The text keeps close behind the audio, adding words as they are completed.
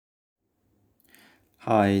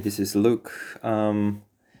Hi, this is Luke.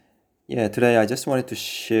 Today I just wanted to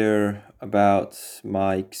share about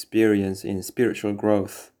my experience in spiritual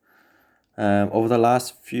growth. Over the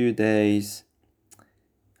last few days,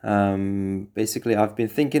 basically I've been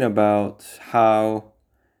thinking about how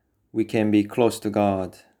we can be close to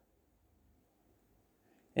God.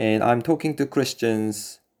 And I'm talking to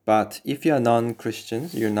Christians, but if you're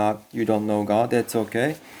non-Christians, you don't know God, that's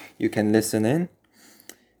okay. You can listen in.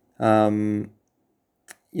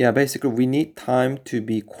 Basically we need time to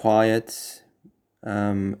be quiet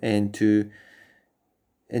and to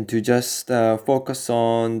just focus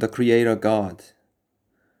on the Creator God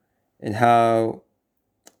and how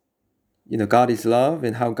God is love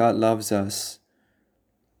and how God loves us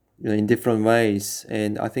in different ways.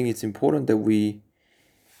 And I think it's important that we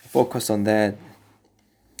focus on that.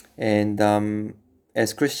 And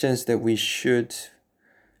as Christians, that we should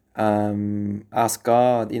ask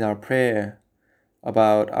God in our prayer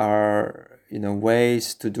about our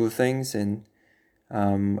ways to do things and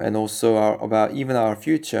also about even our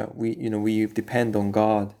future. We depend on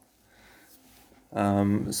God.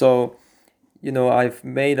 So I've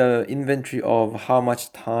made an inventory of how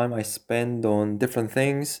much time I spend on different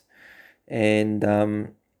things, and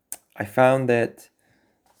I found that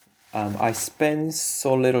I spend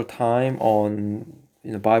so little time on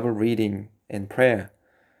Bible reading and prayer,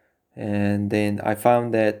 and then I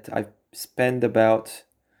found that I spend about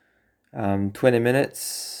 20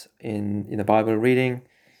 minutes in the Bible reading,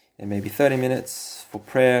 and maybe 30 minutes for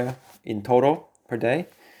prayer in total per day.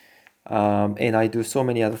 And I do so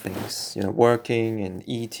many other things, working and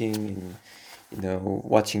eating and,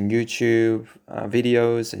 watching YouTube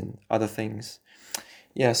videos and other things.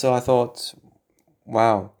 Yeah, so I thought,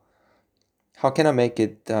 wow, how can I make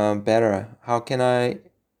it better? How can I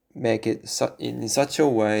make it in such a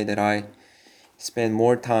way that I spend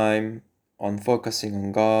more time on focusing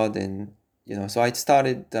on God? And, so I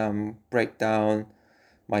started break down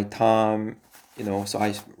my time, so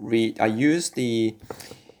I use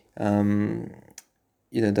um,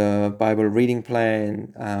 the Bible reading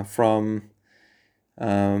plan from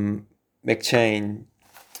McChain,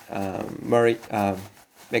 Murray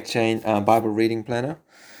McChain Bible reading planner.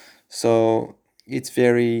 So it's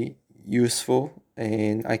very useful,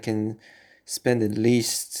 and I can spend at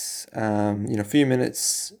least a few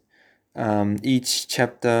minutes each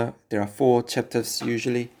chapter. There are 4 chapters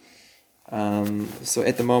usually. So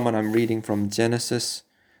at the moment, I'm reading from Genesis,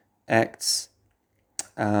 Acts,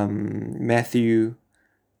 Matthew,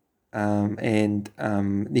 and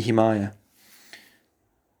Nehemiah.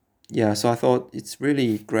 Yeah, so I thought it's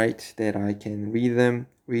really great that I can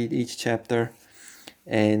read each chapter,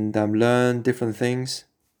 and learn different things.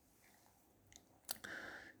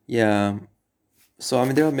 Yeah, so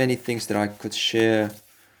there are many things that I could share.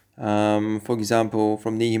 For example,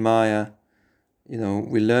 from Nehemiah,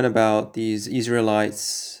 we learn about these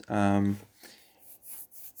Israelites. They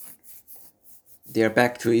are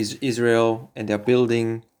back to Israel, and they're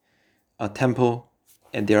building a temple,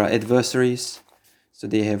 and there are adversaries. So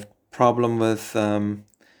they have problem with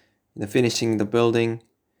finishing the building.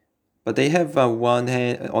 But they have on one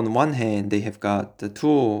hand, they have got the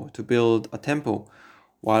tool to build a temple,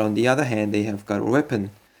 while on the other hand, they have got a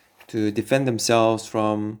weapon to defend themselves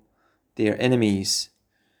from their enemies.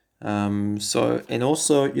 And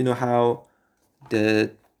also, how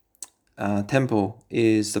the temple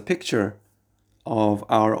is a picture of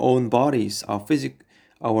our own bodies, our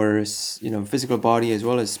physical body as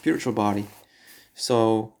well as spiritual body.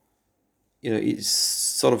 So, it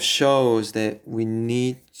sort of shows that we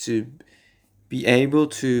need to be able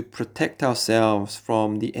to protect ourselves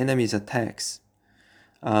from the enemy's attacks.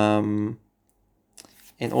 And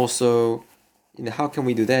also, how can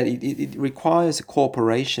we do that? It requires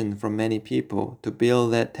cooperation from many people to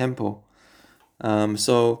build that temple.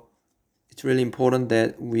 So it's really important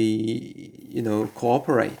that we,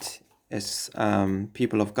 cooperate as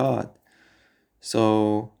people of God.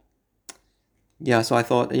 So, yeah, so I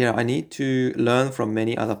thought, I need to learn from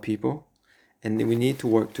many other people, and we need to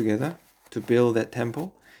work together to build that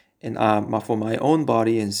temple. And for my own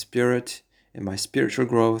body and spirit and my spiritual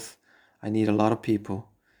growth, I need a lot of people.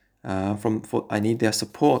 I need their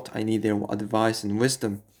support. I need their advice and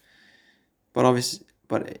wisdom. Obviously,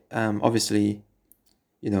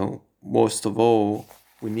 most of all,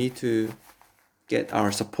 we need to get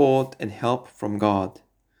our support and help from God.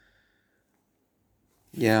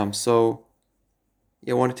 So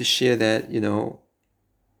I wanted to share that,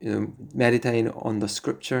 meditating on the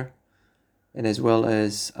scripture, and as well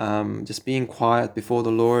as just being quiet before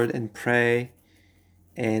the Lord and pray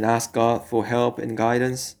and ask God for help and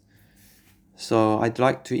guidance. So I'd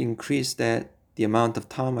like to increase the amount of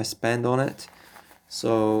time I spend on it.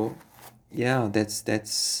 So yeah,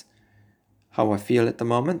 that's how I feel at the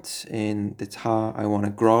moment, and that's how I want to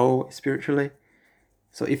grow spiritually.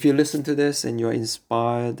 So if you listen to this and you're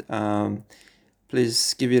inspired,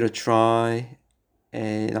 please give it a try,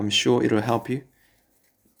 and I'm sure it'll help you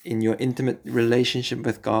in your intimate relationship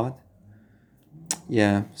with God.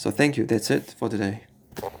 Yeah, so thank you. That's it for today.